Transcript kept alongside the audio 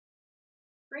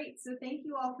Great, so thank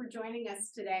you all for joining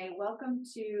us today. Welcome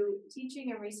to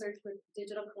Teaching and Research with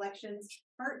Digital Collections,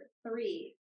 Part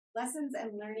 3, Lessons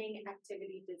and Learning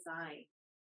Activity Design.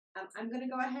 I'm going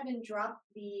to go ahead and drop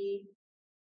the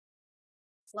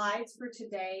slides for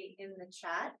today in the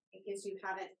chat in case you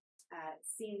haven't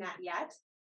seen that yet.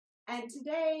 And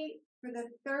today, for the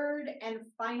third and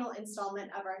final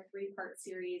installment of our three-part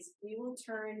series, we will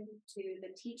turn to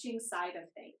the teaching side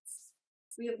of things.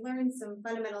 We have learned some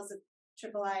fundamentals of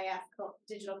IIIF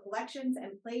digital collections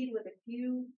and played with a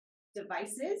few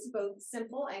devices, both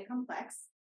simple and complex.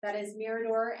 That is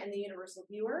Mirador and the Universal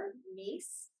Viewer,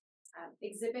 MEIS,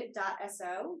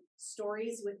 Exhibit.so,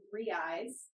 Stories with 3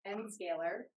 Eyes, and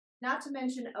Scalar, not to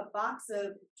mention a box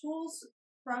of tools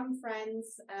from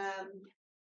friends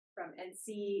from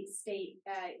NC State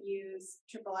use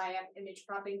IIIF image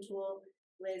cropping tool,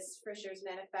 Liz Fisher's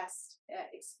Manifest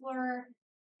Explorer,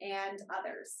 and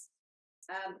others.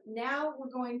 Now we're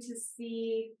going to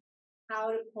see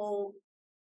how to pull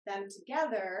them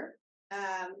together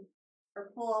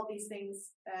or pull all these things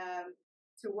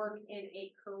to work in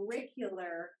a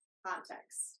curricular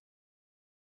context.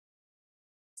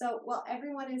 So while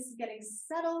everyone is getting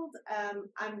settled,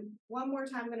 I'm one more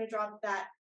time going to drop that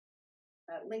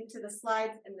link to the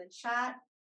slides in the chat.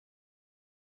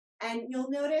 And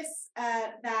you'll notice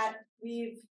that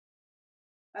we've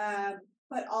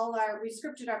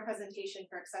scripted our presentation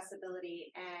for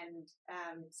accessibility, and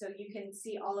so you can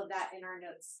see all of that in our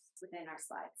notes within our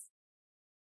slides.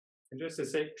 And just to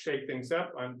shake things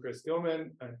up, I'm Chris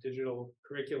Gilman, a Digital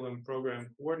Curriculum Program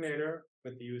Coordinator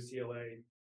with the UCLA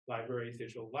Library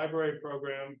Digital Library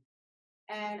Program.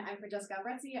 And I'm Francesca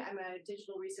Albrezzi. I'm a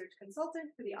Digital Research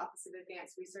Consultant for the Office of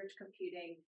Advanced Research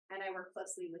Computing, and I work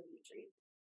closely with Utri.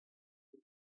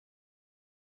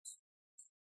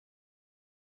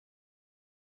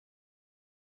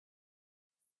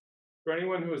 For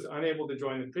anyone who was unable to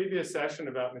join the previous session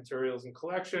about materials and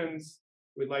collections,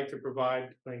 we'd like to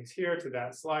provide links here to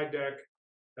that slide deck,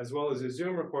 as well as a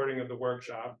Zoom recording of the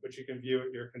workshop, which you can view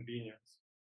at your convenience.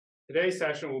 Today's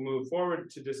session will move forward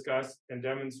to discuss and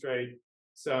demonstrate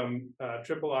some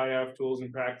IIIF tools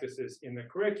and practices in the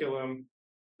curriculum,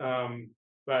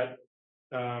 but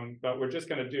we're just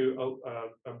going to do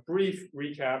a brief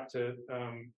recap to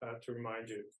remind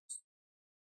you.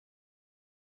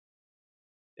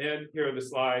 And here are the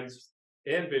slides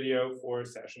and video for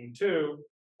session 2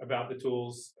 about the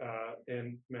tools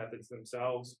and methods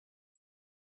themselves.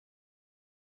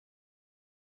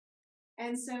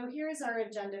 And so here's our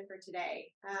agenda for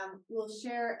today. We'll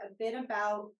share a bit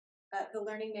about the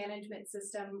Learning Management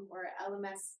System, or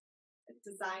LMS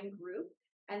design group,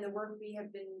 and the work we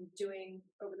have been doing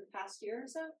over the past year or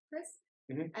so, Chris.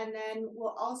 And then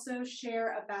we'll also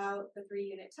share about the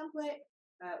 3-unit template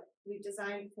we've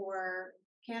designed for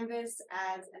Canvas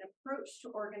as an approach to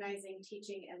organizing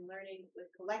teaching and learning with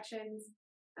collections.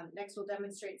 Next, we'll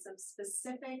demonstrate some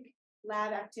specific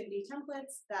lab activity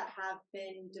templates that have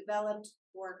been developed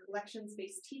for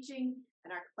collections-based teaching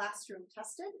and are classroom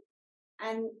tested.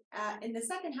 And in the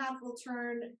second half, we'll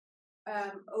turn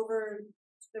over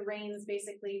the reins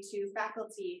basically to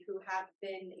faculty who have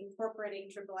been incorporating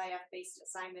IIIF-based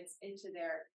assignments into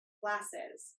their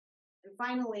classes. And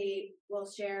finally, we'll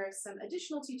share some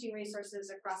additional teaching resources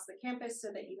across the campus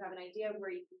so that you have an idea of where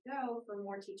you can go for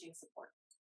more teaching support.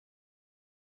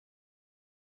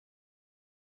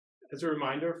 As a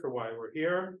reminder for why we're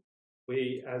here,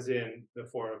 we, as in the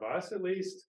 4 of us at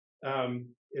least,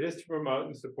 it is to promote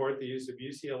and support the use of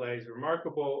UCLA's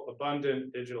remarkable,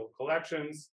 abundant digital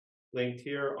collections, linked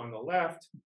here on the left,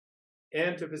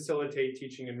 and to facilitate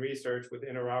teaching and research with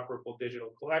interoperable digital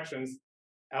collections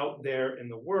out there in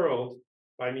the world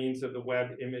by means of the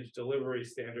Web Image Delivery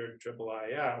Standard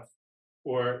IIIF,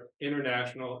 or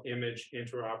International Image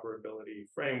Interoperability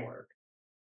Framework.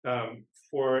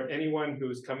 For anyone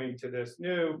who's coming to this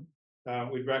new,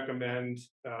 we'd recommend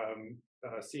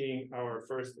seeing our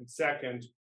first and second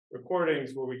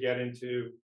recordings where we get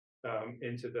into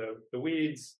the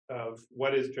weeds of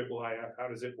what is IIIF, how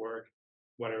does it work,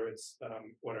 what are its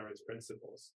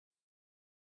principles.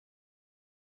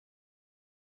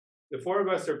 The 4 of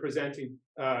us are presenting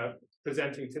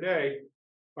today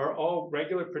are all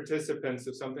regular participants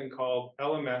of something called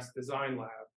LMS Design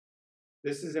Lab.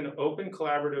 This is an open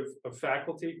collaborative of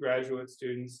faculty, graduate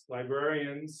students,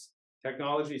 librarians,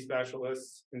 technology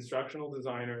specialists, instructional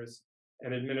designers,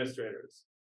 and administrators.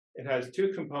 It has 2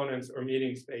 components or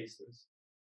meeting spaces.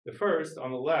 The first,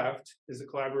 on the left, is a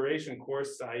collaboration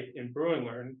course site in Brew and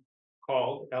Learn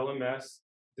called LMS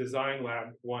Design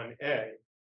Lab 1A.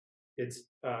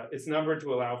 It's numbered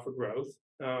to allow for growth.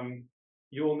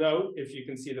 You will note, if you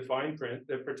can see the fine print,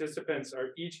 that participants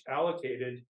are each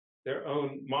allocated their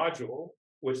own module,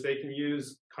 which they can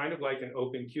use kind of like an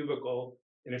open cubicle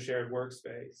in a shared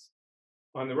workspace.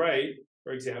 On the right,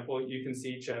 for example, you can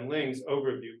see Chen Ling's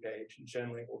overview page, and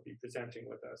Chen Ling will be presenting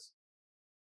with us.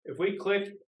 If we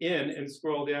click in and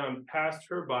scroll down past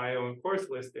her bio and course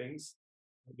listings,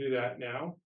 I'll do that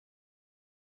now.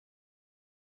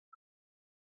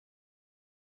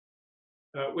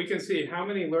 We can see how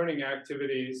many learning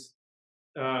activities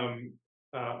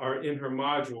are in her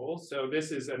module. So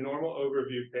this is a normal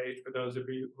overview page for those of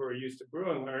you who are used to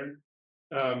Brew and Learn.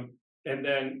 And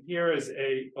then here is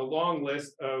a long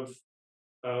list of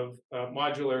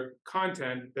modular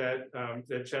content that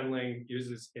that Chen Ling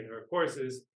uses in her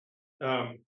courses.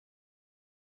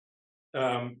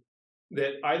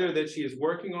 That either that she is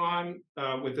working on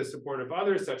with the support of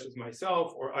others, such as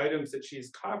myself, or items that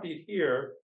she's copied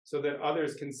here so that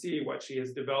others can see what she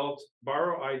has developed,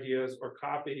 borrow ideas, or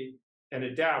copy and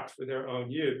adapt for their own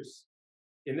use.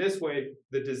 In this way,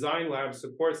 the design lab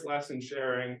supports lesson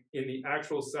sharing in the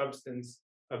actual substance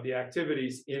of the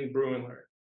activities in Brew and Learn.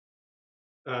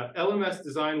 LMS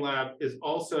Design Lab is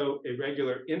also a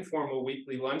regular informal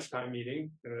weekly lunchtime meeting.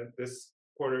 This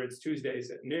quarter, it's Tuesdays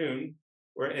at noon,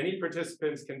 where any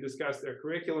participants can discuss their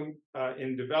curriculum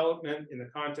in development in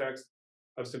the context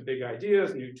of some big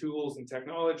ideas, new tools and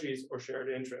technologies, or shared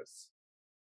interests.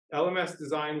 LMS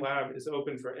Design Lab is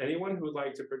open for anyone who would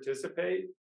like to participate.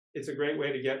 It's a great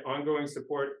way to get ongoing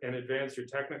support and advance your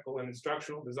technical and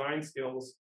instructional design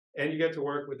skills, and you get to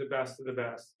work with the best of the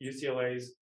best,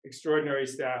 UCLA's extraordinary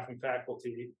staff and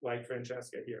faculty like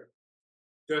Francesca here.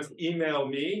 Just email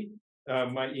me.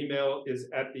 My email is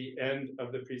at the end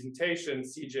of the presentation,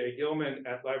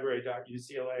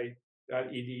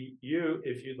 cjgilman@library.ucla.edu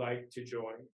if you'd like to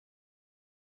join.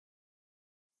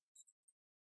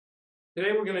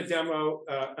 Today we're going to demo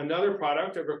another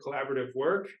product of our collaborative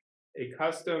work, a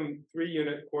custom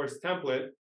 3-unit course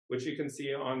template, which you can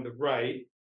see on the right,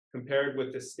 compared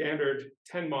with the standard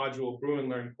 10-module Brew and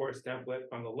Learn course template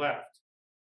on the left.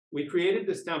 We created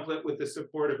this template with the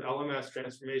support of LMS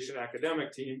Transformation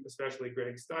Academic Team, especially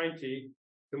Greg Steinke,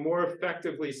 to more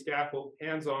effectively scaffold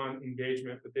hands-on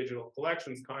engagement with digital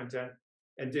collections content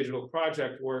and digital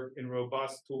project work in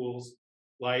robust tools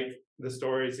like the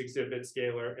Stories, Exhibit,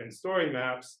 Scalar, and Story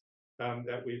Maps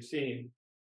that we've seen.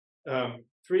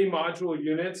 3 module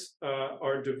units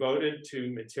are devoted to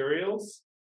materials,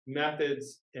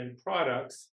 methods, and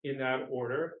products in that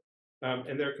order.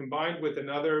 And they're combined with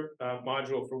another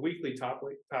module for weekly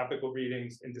topical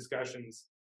readings and discussions,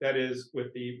 that is,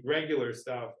 with the regular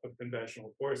stuff of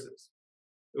conventional courses.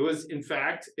 It was, in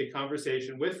fact, a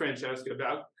conversation with Francesca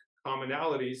about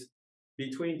commonalities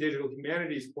between digital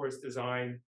humanities course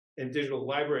design and digital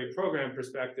library program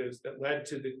perspectives that led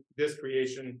to this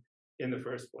creation in the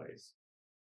first place.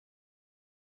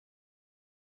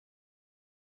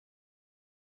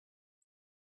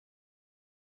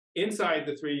 Inside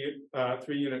the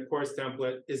 3-unit course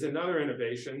template is another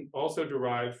innovation, also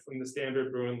derived from the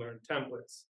standard Brew and Learn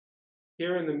templates.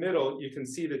 Here in the middle, you can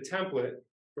see the template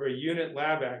for a unit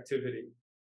lab activity.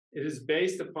 It is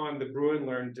based upon the Brew and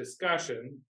Learn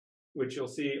discussion, which you'll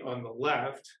see on the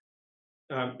left.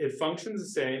 It functions the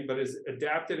same, but is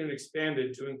adapted and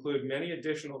expanded to include many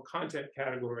additional content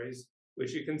categories,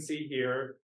 which you can see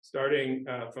here, starting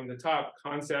from the top: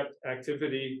 concept,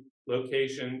 activity,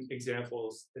 location,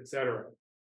 examples, etc.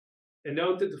 And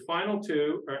note that the final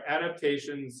 2 are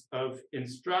adaptations of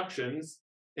instructions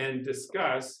and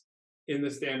discuss in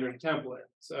the standard template.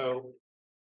 So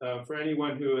for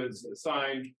anyone who is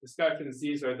assigned discussions,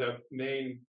 these are the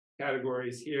main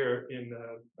categories here in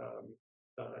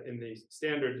the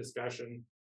standard discussion.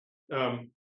 The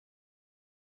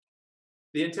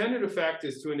intended effect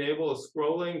is to enable a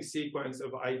scrolling sequence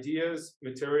of ideas,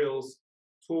 materials,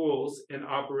 tools, and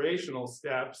operational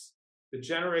steps that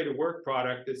generate a work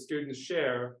product that students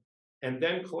share and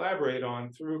then collaborate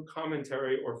on through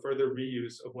commentary or further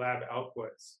reuse of lab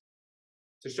outputs.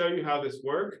 To show you how this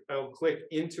works, I'll click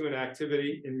into an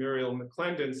activity in Muriel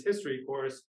McClendon's history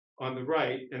course on the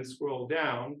right and scroll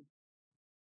down.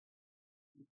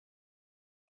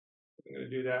 I'm going to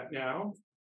do that now.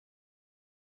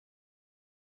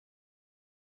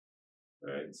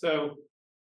 All right, so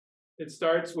it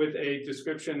starts with a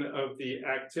description of the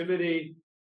activity,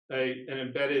 an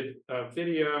embedded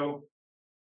video,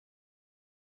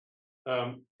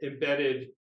 embedded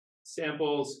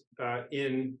samples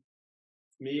in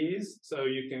Mies, so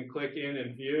you can click in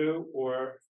and view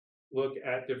or look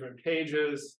at different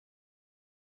pages,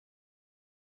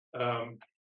 a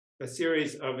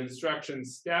series of instruction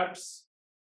steps,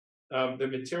 the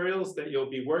materials that you'll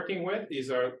be working with.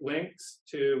 These are links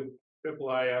to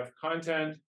IIIF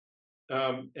content,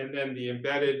 and then the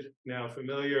embedded, now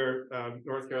familiar,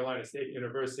 North Carolina State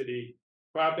University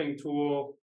cropping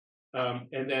tool,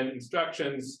 and then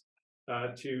instructions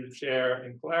to share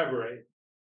and collaborate.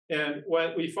 And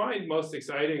what we find most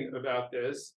exciting about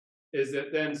this is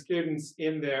that then students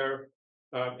in their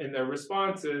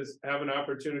responses have an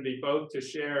opportunity both to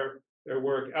share their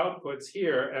work outputs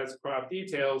here as crop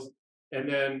details, and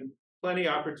then plenty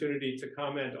opportunity to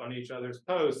comment on each other's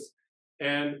posts.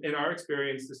 And in our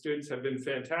experience, the students have been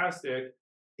fantastic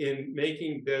in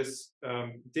making this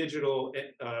digital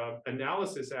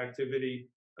analysis activity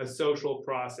a social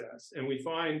process. And we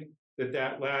find that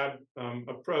that lab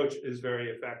approach is very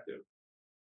effective.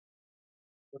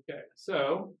 Okay,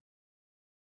 so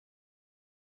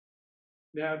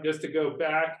now just to go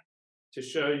back to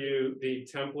show you the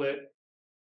template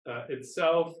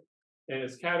itself and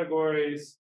its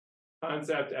categories,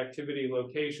 concept, activity,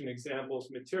 location, examples,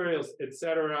 materials,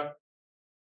 etc.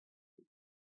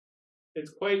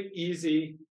 It's quite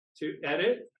easy to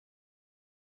edit.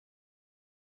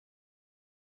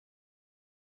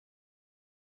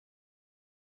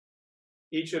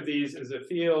 Each of these is a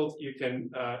field. You can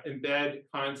embed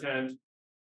content.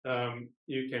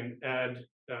 You can add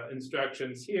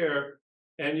instructions here,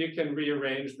 and you can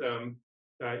rearrange them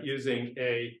using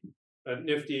a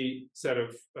nifty set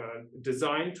of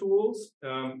design tools.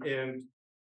 And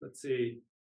let's see,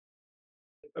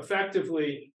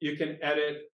 effectively, you can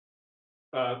edit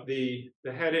the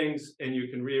headings, and you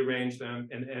can rearrange them,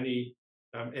 and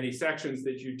any sections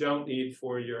that you don't need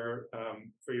for your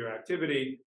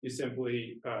activity, you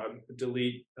simply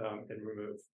delete and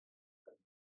remove.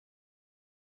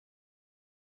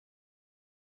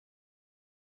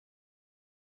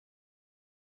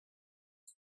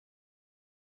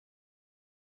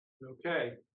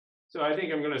 Okay, so I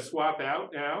think I'm going to swap out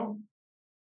now.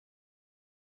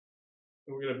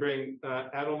 We're going to bring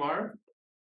Adelmar.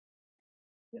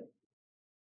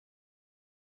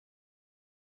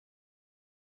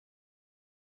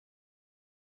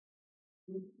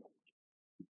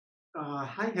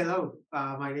 Hi, hello.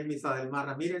 My name is Adelmar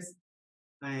Ramirez,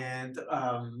 and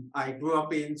I grew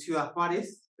up in Ciudad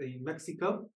Juarez in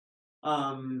Mexico.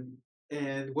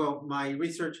 And well, my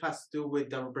research has to do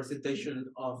with the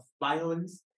representation of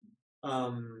violence.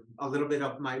 A little bit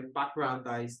of my background,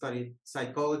 I studied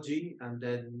psychology and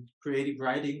then creative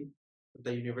writing at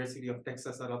the University of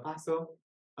Texas at El Paso.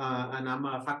 And I'm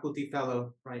a faculty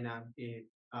fellow right now in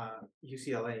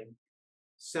UCLA.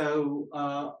 So,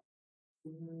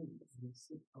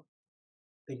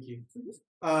 thank you.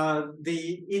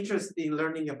 The interest in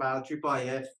learning about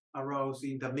IIIF arose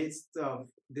in the midst of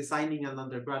designing an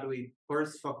undergraduate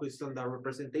course focused on the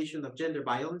representation of gender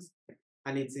violence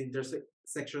and its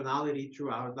intersectionality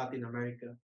throughout Latin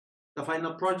America. The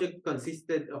final project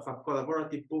consisted of a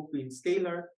collaborative book in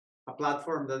Scalar, a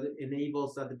platform that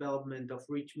enables the development of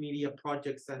rich media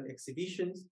projects and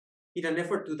exhibitions. In an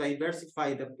effort to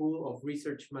diversify the pool of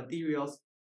research materials,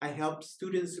 I helped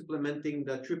students supplementing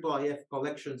the IIIF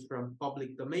collections from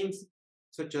public domains,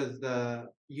 such as the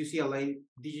UCLA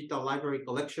Digital Library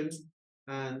Collections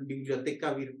and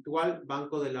Biblioteca Virtual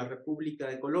Banco de la República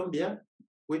de Colombia,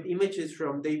 with images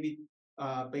from David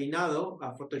Peinado,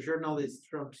 a photojournalist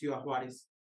from Ciudad Juarez.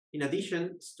 In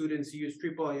addition, students use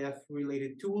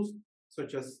IIIF-related tools,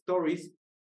 such as stories,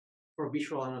 for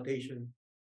visual annotation.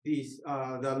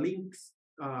 The links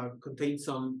contain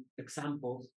some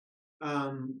examples.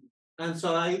 And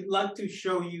so I'd like to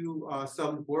show you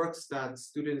some works that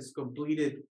students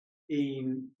completed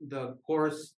in the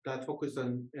course that focused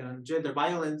on gender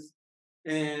violence.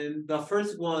 And the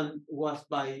first one was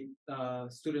by a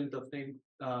student of name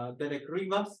Derek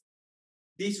Rivas.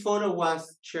 This photo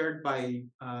was shared by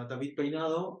David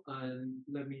Peinado, and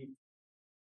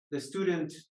the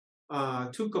student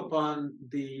took upon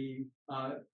the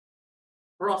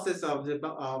process of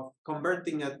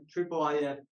converting a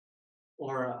IIIF,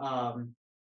 or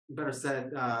better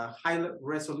said, high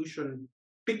resolution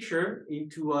picture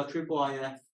into a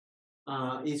IIIF,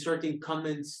 inserting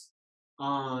comments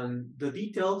on the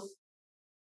details.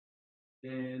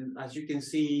 And as you can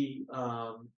see,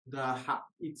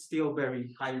 it's still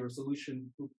very high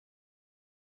resolution.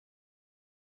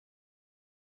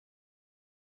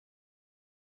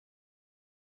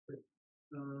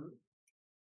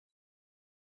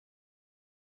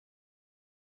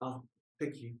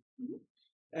 Thank you.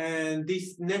 And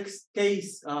this next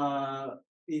case,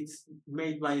 it's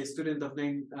made by a student of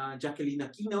name Jacqueline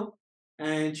Aquino,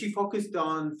 and she focused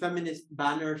on feminist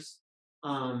banners.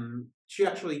 She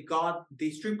actually got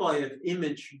this IIIF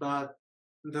image, but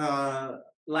the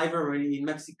library in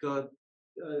Mexico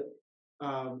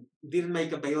didn't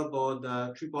make available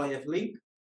the IIIF link.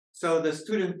 So the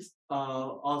student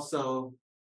also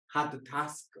had the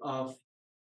task of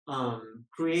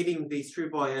creating this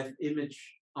IIIF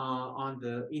image on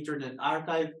the Internet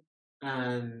Archive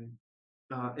and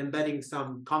embedding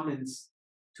some comments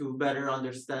to better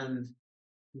understand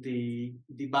the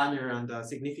banner and the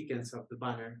significance of the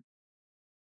banner.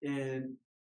 And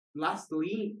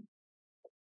lastly,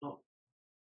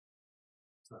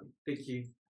 thank you.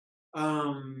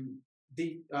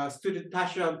 The student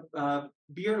Tasha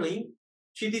Bierling,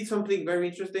 she did something very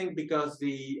interesting because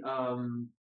the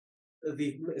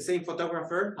same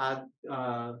photographer had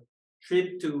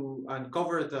trip to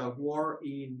uncover the war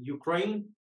in Ukraine.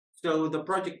 So the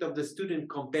project of the student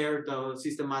compared the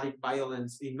systematic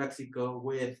violence in Mexico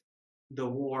with the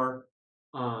war,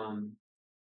 and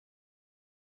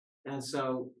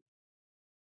so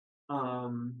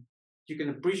you can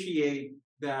appreciate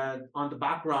that on the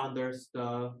background there's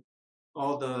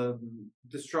all the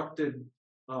destructive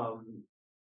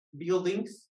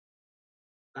buildings,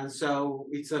 and so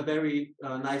it's a very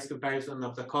nice comparison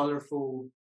of the colorful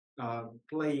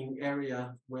playing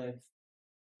area with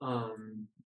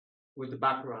the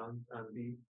background and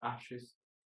the ashes.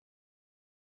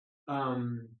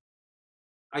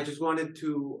 I just wanted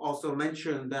to also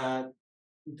mention that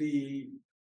the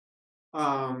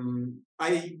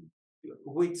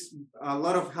with a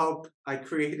lot of help, I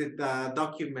created a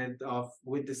document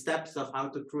with the steps of how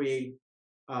to create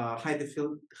high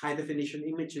definition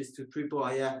images to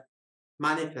IIIF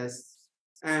manifests.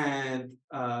 And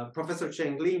Professor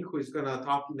Cheng Ling, who is gonna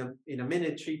talk in a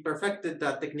minute, she perfected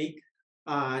that technique,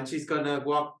 and she's gonna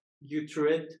walk you through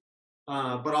it.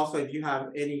 But also, if you have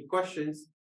any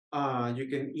questions, you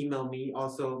can email me.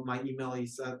 Also, my email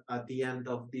is at the end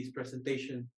of this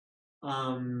presentation.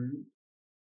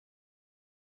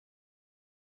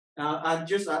 I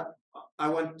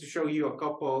want to show you a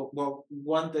couple. Well,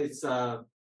 one is a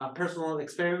personal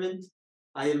experiment.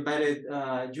 I embedded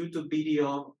a YouTube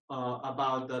video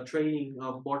about the training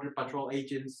of Border Patrol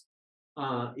agents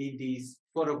in these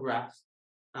photographs.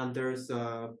 And there's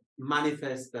a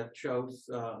manifest that shows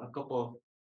a couple of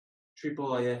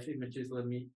IIIF images. Let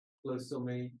me close so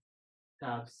many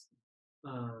tabs.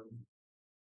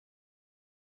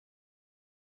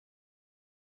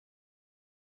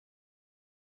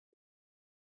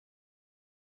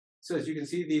 So as you can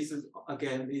see, this is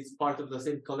again, it's part of the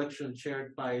same collection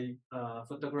shared by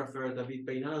photographer David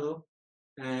Peinado,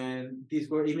 and these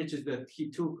were images that he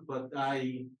took, but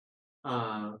I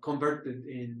converted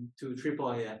into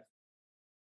IIIF.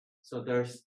 So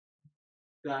there's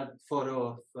that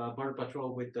photo of Border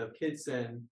Patrol with the kids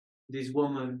and this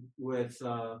woman with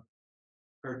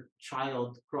her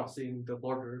child crossing the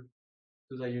border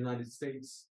to the United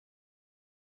States.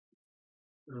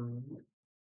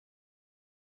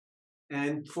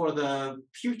 And for the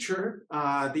future,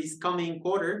 this coming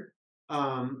quarter,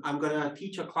 I'm gonna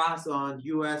teach a class on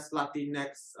US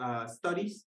Latinx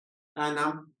studies. And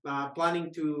I'm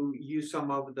planning to use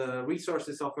some of the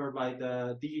resources offered by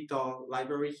the digital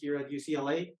library here at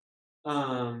UCLA.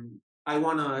 I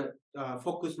wanna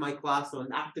focus my class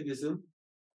on activism.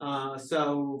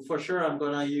 So for sure, I'm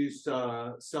gonna use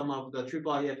some of the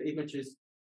IIIF images,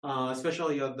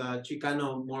 especially of the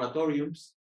Chicano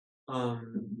moratoriums.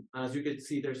 As you can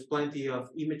see, there's plenty of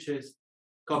images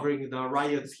covering the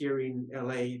riots here in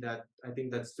LA that I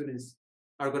think that students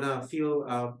are gonna feel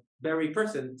very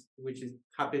present, which is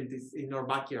happened in our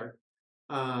backyard.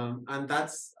 And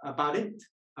that's about it.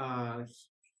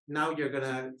 Now you're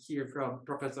gonna hear from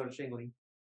Professor Cheng Ling.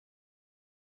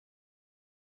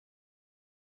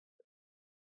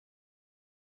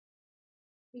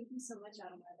 Thank you so much,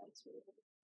 Adam. That was really good.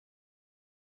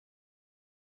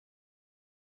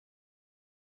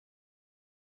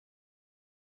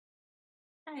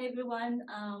 Hi everyone.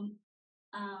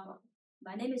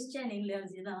 My name is Jenny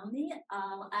Leozilani.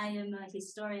 I am a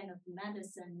historian of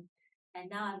medicine, and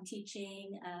now I'm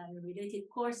teaching related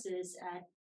courses at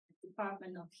the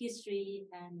Department of History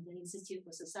and the Institute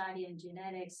for Society and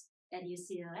Genetics at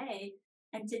UCLA.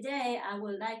 And today I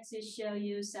would like to show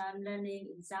you some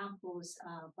learning examples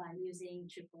by using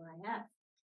IIIF.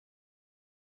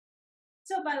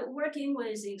 So by working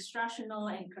with instructional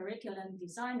and curriculum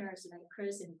designers like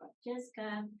Chris and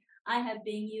Francesca, I have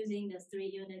been using the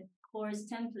 3-unit course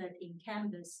template in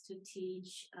Canvas to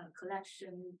teach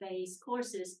collection-based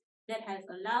courses that have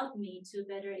allowed me to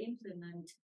better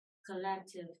implement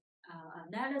collective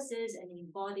analysis and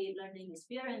embodied learning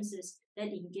experiences that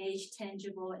engage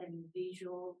tangible and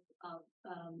visual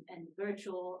and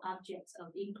virtual objects of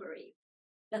inquiry.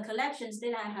 The collections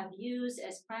that I have used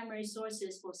as primary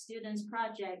sources for students'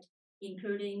 project,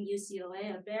 including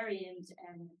UCLA herbariums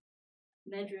and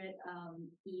Madrid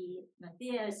E.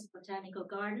 Matthias Botanical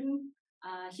Garden,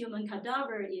 human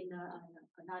cadaver in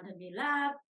anatomy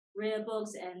lab, rare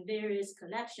books and various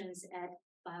collections at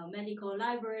Biomedical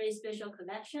Library Special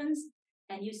Collections,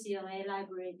 and UCLA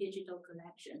Library Digital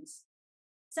Collections.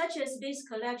 Such as these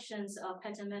collections of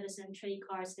pattern medicine trade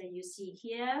cards that you see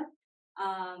here.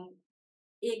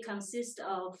 It consists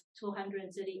of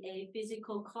 238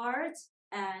 physical cards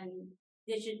and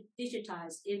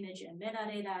digitized image and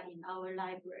metadata in our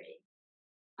library.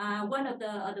 One of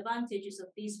the advantages of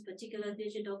these particular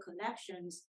digital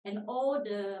collections and all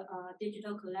the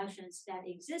digital collections that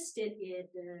existed in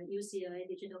the UCLA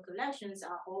digital collections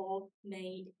are all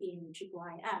made in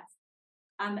IIIF.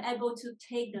 I'm able to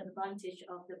take the advantage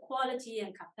of the quality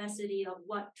and capacity of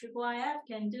what IIIF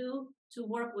can do to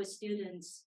work with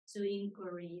students to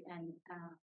inquiry and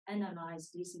analyze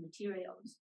these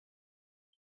materials.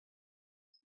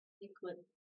 It could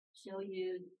show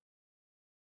you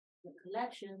the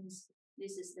collections.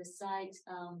 This is the site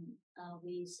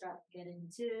we start getting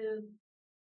to.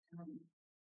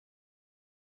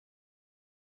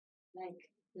 Like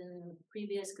the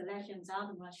previous collections,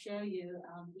 I'm going to show you,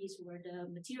 these were the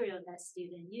material that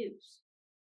students used.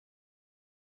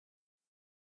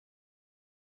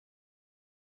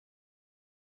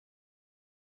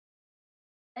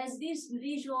 As these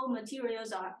visual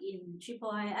materials are in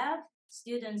IIIF,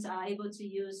 students are able to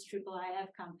use IIIF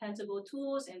compatible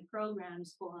tools and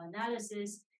programs for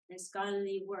analysis and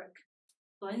scholarly work.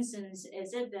 For instance,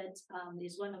 Exhibit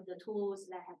is one of the tools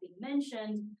that have been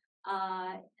mentioned,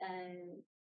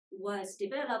 was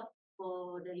developed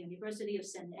for the University of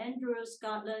St. Andrews,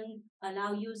 Scotland,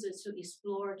 allow users to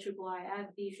explore IIIF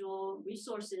visual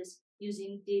resources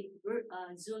using deep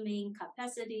zooming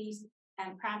capacities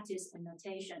and practice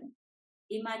annotation.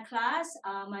 In my class,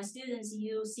 my students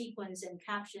use sequence and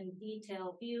caption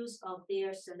detailed views of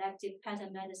their selected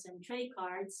pattern medicine trade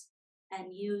cards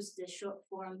and use the short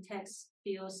form text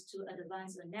fields to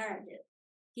advance the narrative.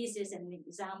 This is an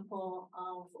example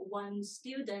of one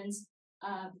student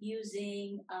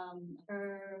using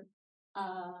her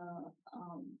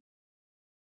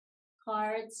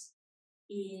cards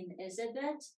in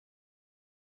Exhibit.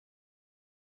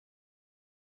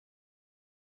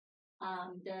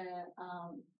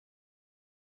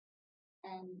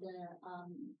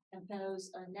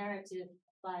 Compose a narrative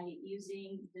by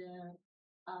using the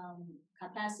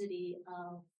capacity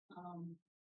of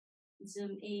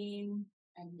zoom in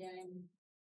and then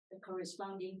the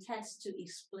corresponding text to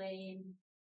explain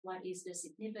what is the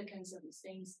significance of the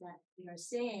things that we are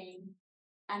saying.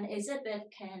 And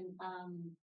Exhibit can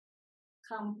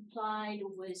comply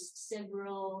with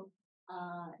several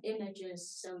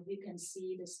images, so you can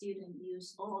see the student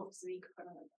use all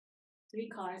three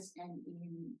cards and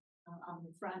in on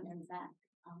the front and back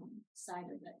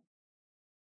side of it.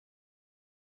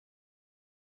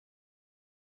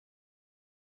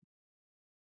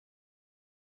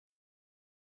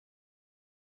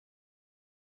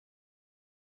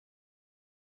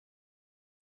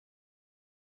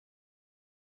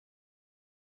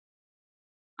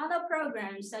 Other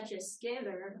programs such as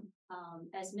Scalar,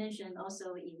 as mentioned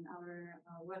also in our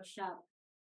workshop,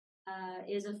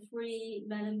 is a free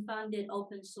Mellon-funded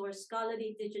open source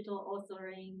scholarly digital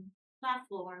authoring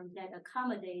platform that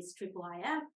accommodates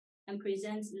IIIF and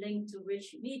presents link to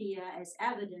rich media as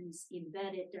evidence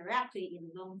embedded directly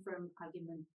in long-form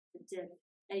argumentative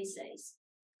essays.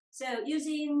 So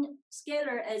using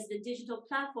Scalar as the digital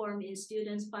platform in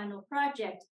students' final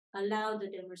project allow the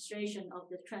demonstration of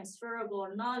the transferable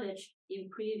knowledge in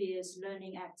previous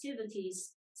learning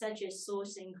activities, such as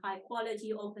sourcing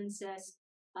high-quality open source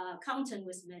content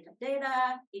with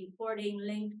metadata, importing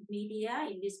linked media,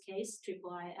 in this case,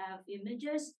 IIIF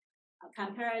images,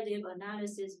 comparative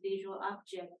analysis, visual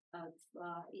object of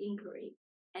inquiry,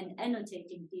 and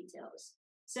annotating details.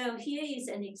 So here is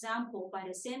an example by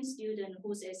the same student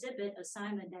whose exhibit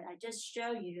assignment that I just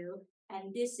showed you,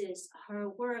 and this is her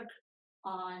work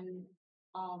on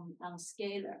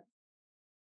Scalar.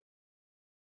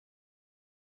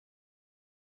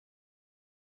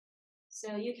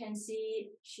 So you can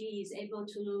see she is able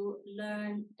to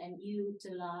learn and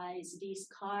utilize these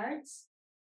cards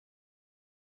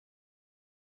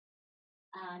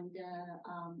and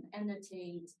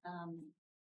annotate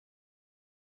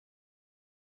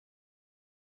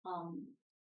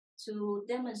to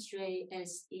demonstrate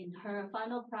as in her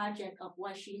final project of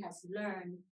what she has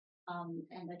learned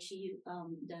and achieve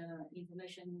the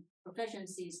information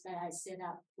proficiencies that I set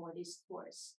up for this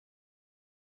course.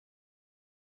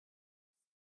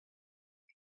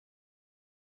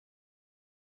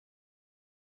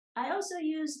 I also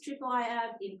use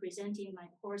IIIF in presenting my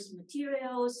course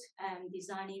materials and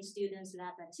designing students'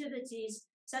 lab activities,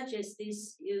 such as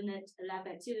this unit lab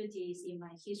activities in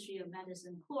my History of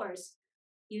Medicine course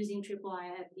using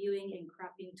IIIF viewing and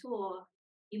cropping tool.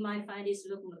 You might find this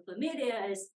look familiar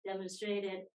as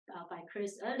demonstrated by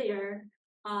Chris earlier.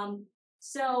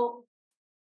 So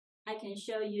I can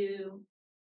show you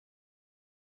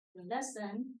the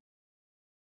lesson.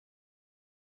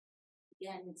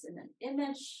 Again, it's in an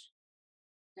image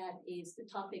that is the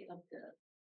topic of the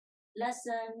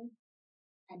lesson.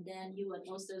 And then you will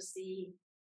also see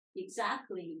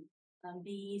exactly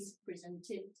these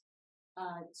presented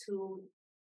two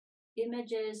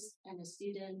images, and the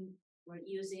student were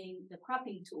using the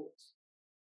cropping tools.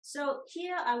 So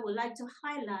here I would like to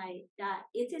highlight that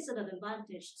it is an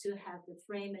advantage to have the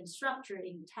frame and structure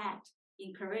intact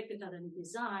in curriculum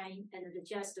design and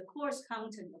adjust the course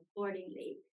content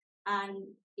accordingly.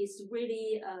 And it's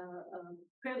really a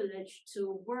privilege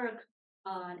to work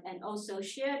on and also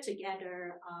share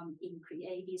together in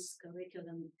create this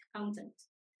curriculum content.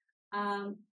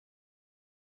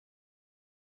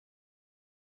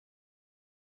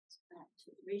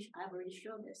 I've already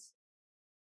shown this.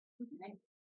 Okay.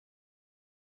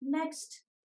 Next,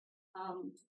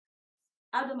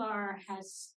 Adamar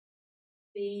has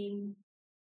been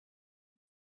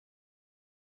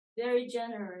very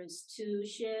generous to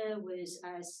share with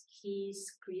us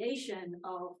his creation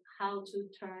of how to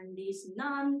turn these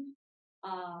non-IIIF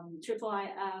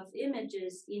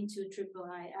images into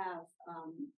IIIF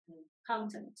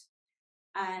content.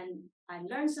 And I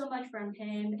learned so much from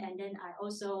him, and then I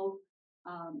also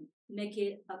make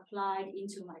it applied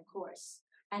into my course.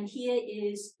 And here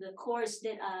is the course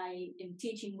that I am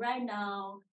teaching right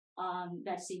now on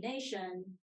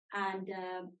vaccination. And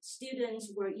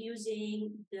students were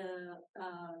using the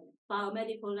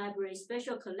biomedical library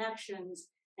special collections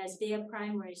as their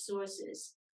primary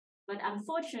sources. But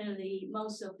unfortunately,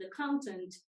 most of the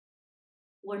content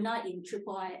were not in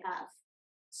IIIF.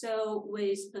 So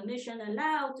with permission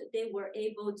allowed, they were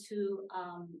able to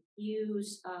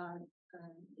use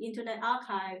Internet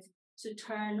Archive to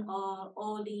turn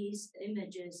all these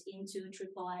images into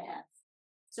IIIF.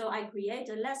 So I create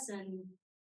a lesson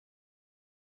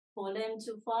for them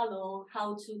to follow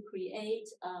how to create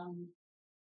a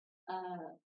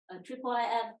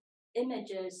IIIF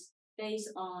images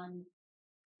based on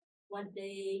what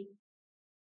they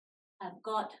have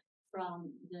got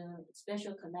from the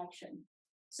special collection.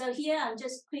 So here I'm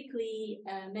just quickly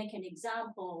make an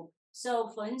example. So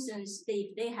for instance,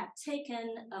 they have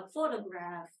taken a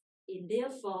photograph in their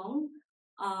phone,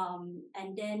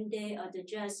 and then they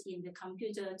adjust in the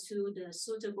computer to the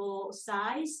suitable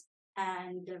size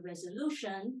and the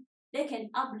resolution. They can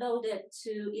upload it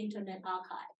to Internet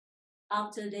Archive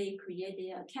after they create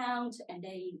their account and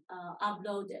they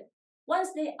upload it.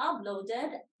 Once they upload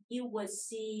it, you will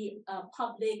see a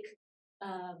public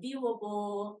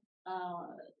viewable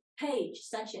page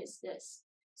such as this.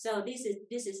 So this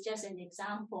is just an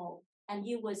example, and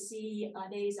you will see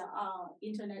there's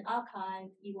Internet Archive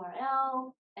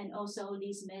URL and also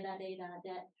these metadata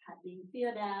that have been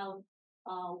filled out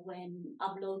when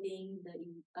uploading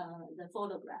the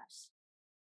photographs.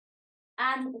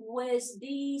 And with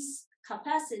this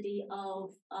capacity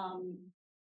of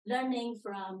learning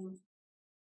from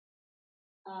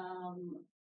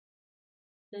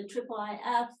the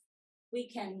IIIF, we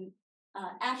can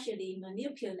actually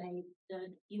manipulate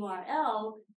the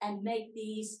URL and make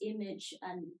these image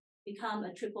and become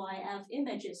a IIIF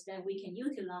images that we can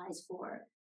utilize for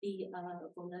the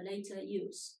later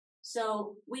use.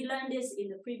 So we learned this in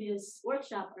the previous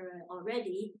workshop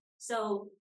already. So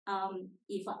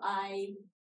if I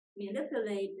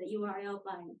manipulate the URL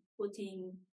by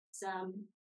putting some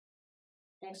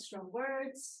extra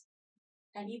words,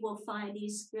 and you will find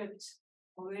these scripts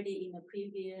already in the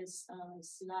previous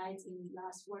slides in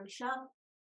last workshop.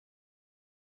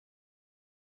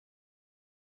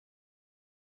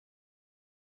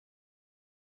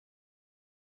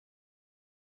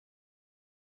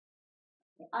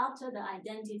 After the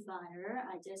identifier,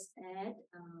 I just add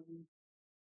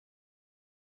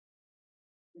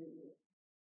the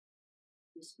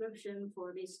description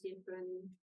for these different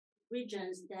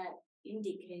regions that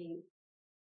indicate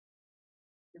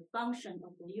the function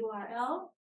of the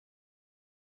URL.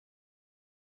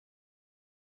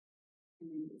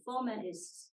 And the format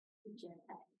is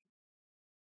JPEG.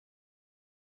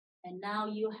 And now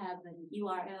you have an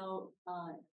URL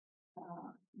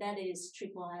that is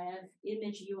IIIF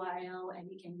image URL, and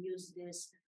you can use this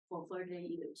for further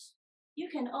use. You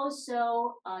can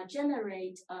also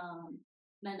generate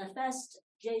manifest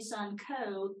JSON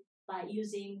code by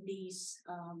using these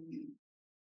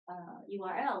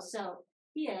URLs. So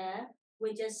here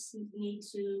we just need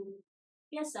to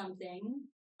get something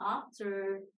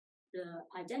after the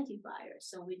identifier.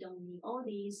 So we don't need all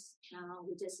these. Now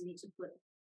we just need to put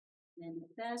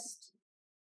manifest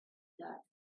dot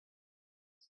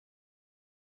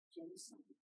JSON.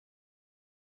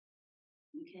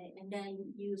 Okay, and then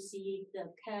you see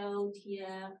the code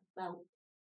here. Well,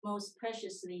 most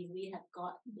preciously, we have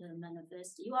got the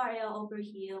manifest URL over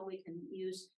here. We can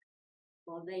use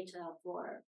for later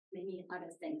for many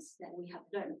other things that we have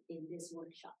learned in this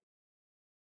workshop.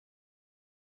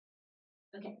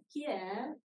 Okay,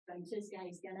 here, Francesca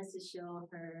is going to show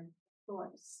her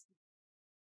course.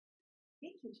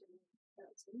 Thank you, Jenny. That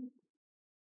was wonderful.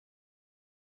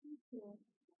 Thank you.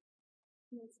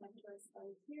 Here's my choice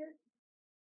slide here.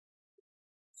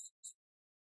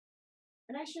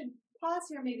 And I should pause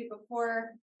here maybe before,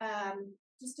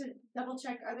 just to double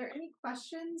check, are there any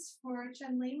questions for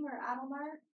Chen-Ling or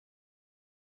Adelmar?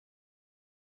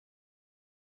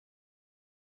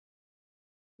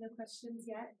 No questions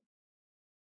yet?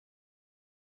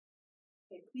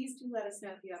 Okay, please do let us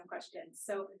know if you have questions.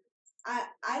 So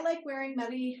I like wearing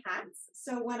many hats.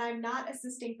 So when I'm not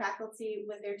assisting faculty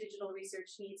with their digital research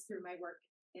needs through my work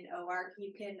in OARC,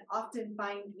 you can often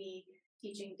find me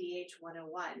teaching DH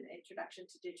 101, Introduction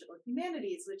to Digital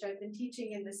Humanities, which I've been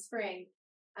teaching in the spring.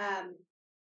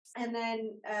 And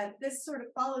then this sort of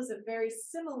follows a very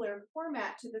similar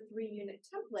format to the 3-unit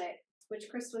template, which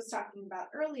Chris was talking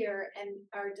about earlier, and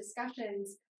our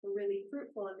discussions were really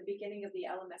fruitful in the beginning of the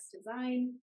LMS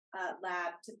design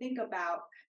lab to think about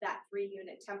that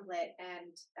 3-unit template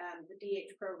and the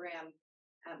DH program,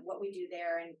 what we do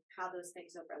there and how those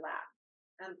things overlap.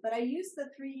 But I use the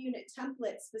 3-unit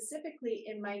template specifically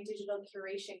in my digital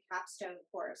curation capstone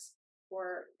course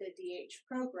for the DH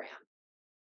program.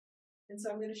 And so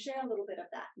I'm going to share a little bit of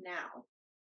that now.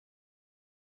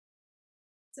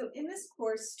 So in this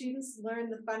course, students learn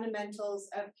the fundamentals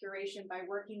of curation by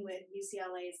working with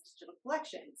UCLA's digital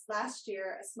collections. Last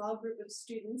year, a small group of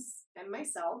students and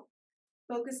myself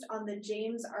focused on the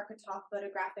James Arcatoff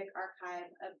Photographic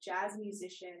Archive of jazz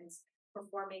musicians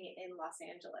performing in Los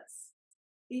Angeles.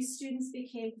 These students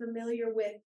became familiar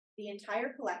with the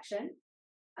entire collection,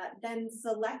 then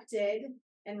selected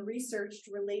and researched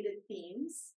related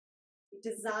themes,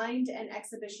 designed an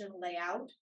exhibition layout,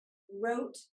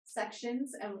 wrote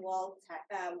sections and wall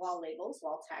labels,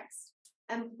 wall text,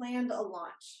 and planned a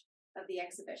launch of the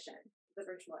exhibition, the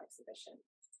virtual exhibition.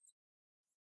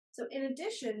 So in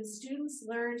addition, students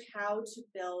learned how to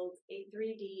build a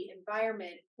 3D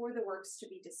environment for the works to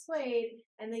be displayed,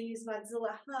 and they used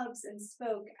Mozilla Hubs and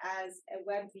Spoke as a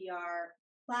web VR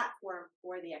platform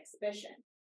for the exhibition.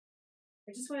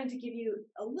 I just wanted to give you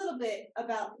a little bit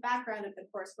about the background of the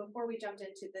course before we jumped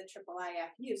into the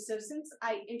IIIF use. So since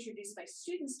I introduced my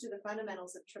students to the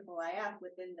fundamentals of IIIF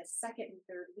within the 2nd and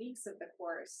 3rd weeks of the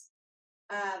course,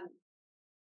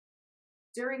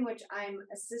 during which I'm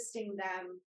assisting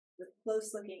them with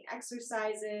close-looking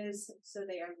exercises, so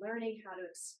they are learning how to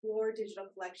explore digital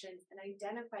collections and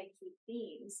identify key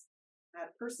themes,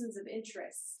 persons of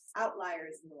interest,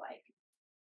 outliers, and the like.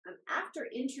 After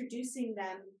introducing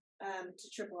them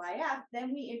to IIIF,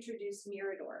 then we introduce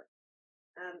Mirador.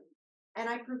 And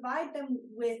I provide them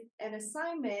with an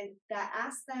assignment that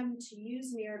asks them to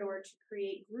use Mirador to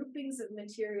create groupings of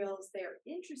materials they're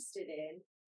interested in,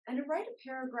 and to write a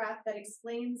paragraph that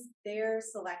explains their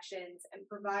selections and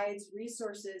provides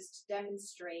resources to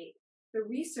demonstrate the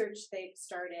research they've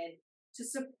started to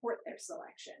support their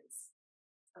selections.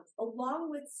 Along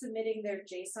with submitting their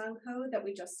JSON code that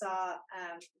we just saw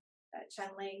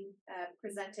Chen-Ling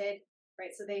presented, right?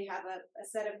 So they have a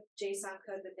set of JSON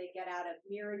code that they get out of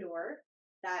Mirador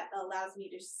that allows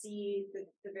me to see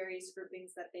the various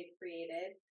groupings that they've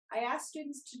created. I ask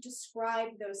students to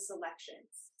describe those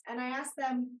selections. And I ask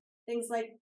them things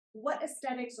like, what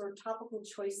aesthetics or topical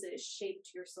choices shaped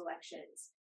your selections?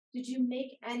 Did you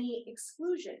make any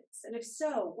exclusions? And if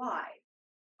so, why?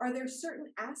 Are there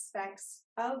certain aspects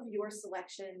of your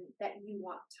selection that you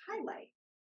want to highlight?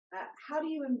 How do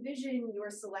you envision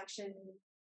your selection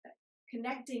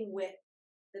connecting with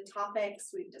the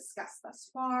topics we've discussed thus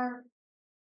far?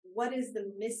 What is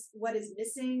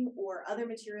missing or other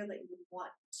material that you would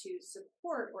want to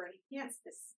support or enhance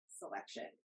this selection?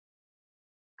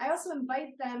 I also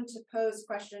invite them to pose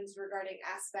questions regarding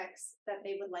aspects that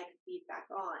they would like feedback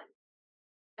on.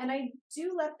 And I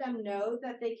do let them know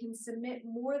that they can submit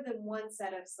more than one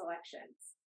set of selections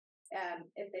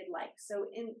if they'd like. So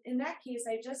in that case,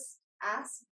 I just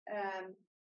ask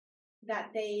that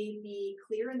they be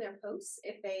clear in their posts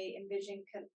if they envision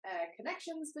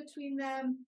connections between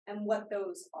them, and what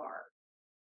those are.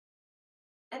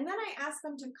 And then I ask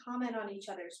them to comment on each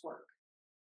other's work.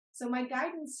 So my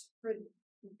guidance for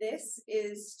this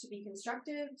is to be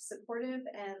constructive, supportive,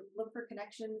 and look for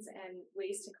connections and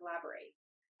ways to collaborate.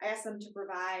 I ask them to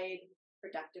provide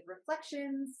productive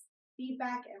reflections,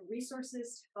 feedback, and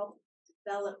resources to help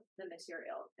develop the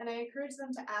material. And I encourage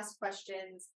them to ask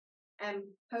questions and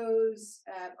propose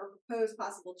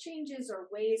possible changes or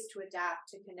ways to adapt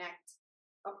to connect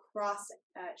across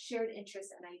shared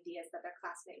interests and ideas that their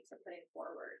classmates are putting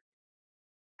forward.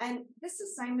 And this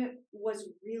assignment was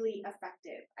really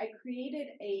effective. It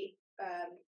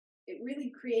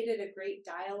really created a great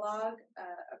dialogue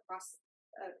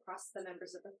across the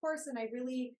members of the course, and it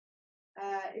really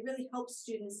helped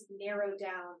students narrow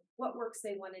down what works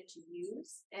they wanted to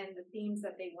use and the themes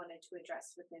that they wanted to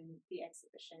address within the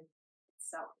exhibition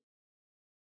itself.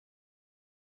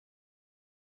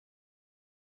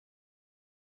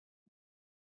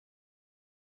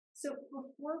 So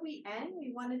before we end,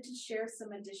 we wanted to share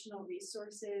some additional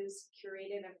resources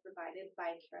curated and provided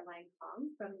by Caroline Kong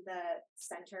from the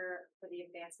Center for the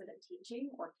Advancement of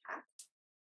Teaching, or CAT.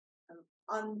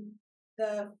 On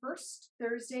the first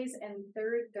Thursdays and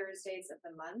third Thursdays of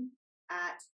the month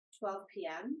at 12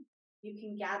 p.m., you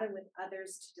can gather with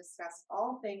others to discuss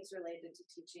all things related to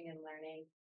teaching and learning.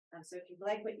 So if you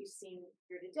like what you've seen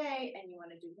here today and you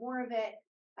want to do more of it,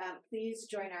 please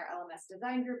join our LMS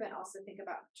design group and also think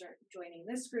about joining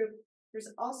this group.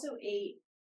 There's also a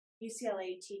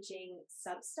UCLA teaching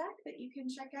Substack that you can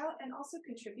check out and also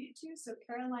contribute to. So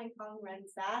Caroline Kong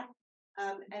runs that.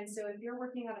 And so if you're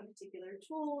working on a particular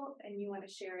tool and you want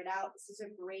to share it out, this is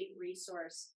a great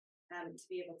resource to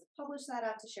be able to publish that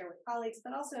out, to share with colleagues,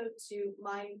 but also to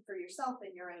mine for yourself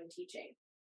in your own teaching.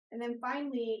 And then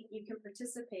finally, you can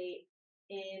participate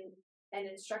in an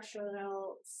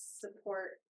instructional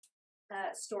support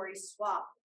story swap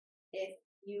if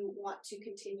you want to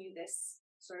continue this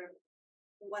sort of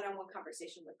one-on-one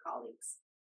conversation with colleagues.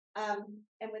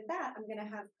 And with that, I'm going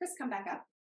to have Chris come back up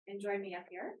and join me up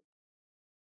here.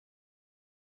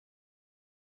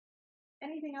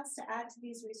 Anything else to add to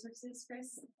these resources,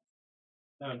 Chris?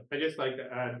 I'd just like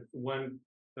to add one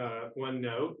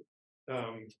note.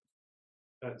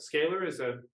 Scalar is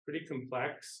a pretty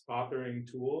complex authoring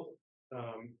tool,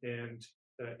 and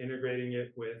integrating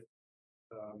it with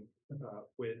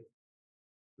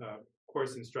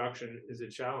course instruction is a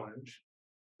challenge.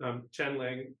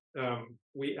 Chen-Ling,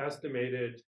 we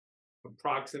estimated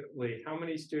approximately how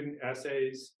many student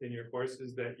essays in your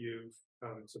courses that you've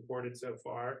supported so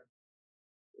far.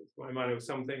 In my mind, it was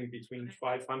something between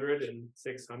 500 and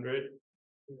 600.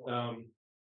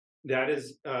 That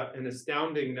is an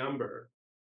astounding number.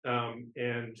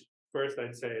 And first,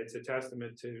 I'd say it's a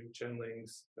testament to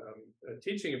Chen-Ling's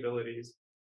teaching abilities.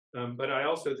 But I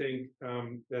also think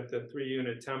that the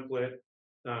 3-unit template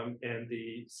and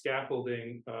the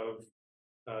scaffolding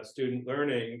of student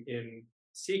learning in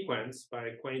sequence by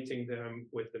acquainting them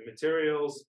with the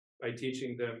materials, by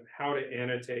teaching them how to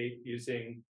annotate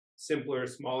using simpler,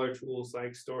 smaller tools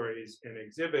like stories and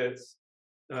exhibits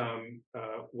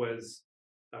was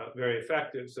very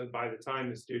effective. So by the time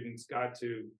the students got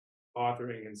to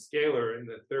authoring and Scalar in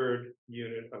the 3rd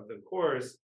unit of the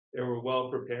course, they were well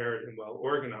prepared and well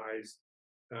organized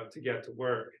to get to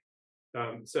work.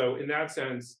 So in that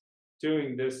sense,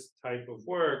 doing this type of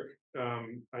work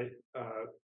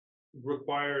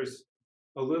requires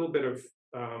a little bit of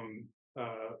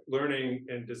learning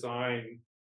and design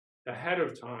ahead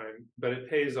of time, but it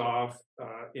pays off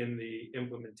in the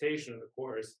implementation of the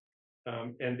course,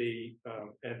 and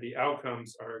the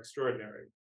outcomes are extraordinary.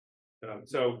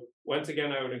 So once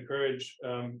again, I would encourage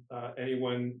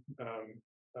anyone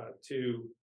to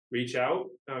reach out,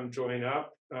 join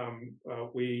up.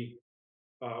 We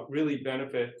really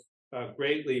benefit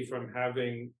greatly from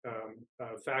having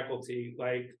faculty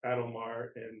like Adelmar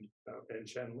and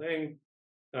Chen-Ling,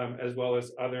 as well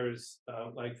as others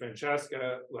like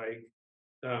Francesca, like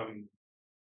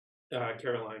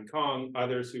Caroline Kong,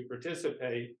 others who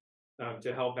participate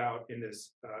to help out in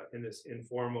this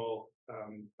informal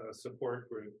support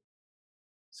group.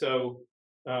 So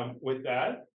with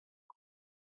that,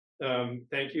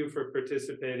 thank you for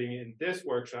participating in this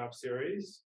workshop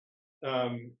series.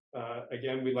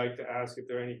 Again, we'd like to ask if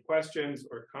there are any questions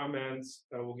or comments.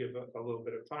 We'll give a little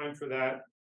bit of time for that.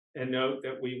 And note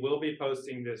that we will be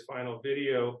posting this final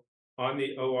video on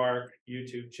the OARC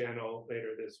YouTube channel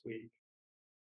later this week.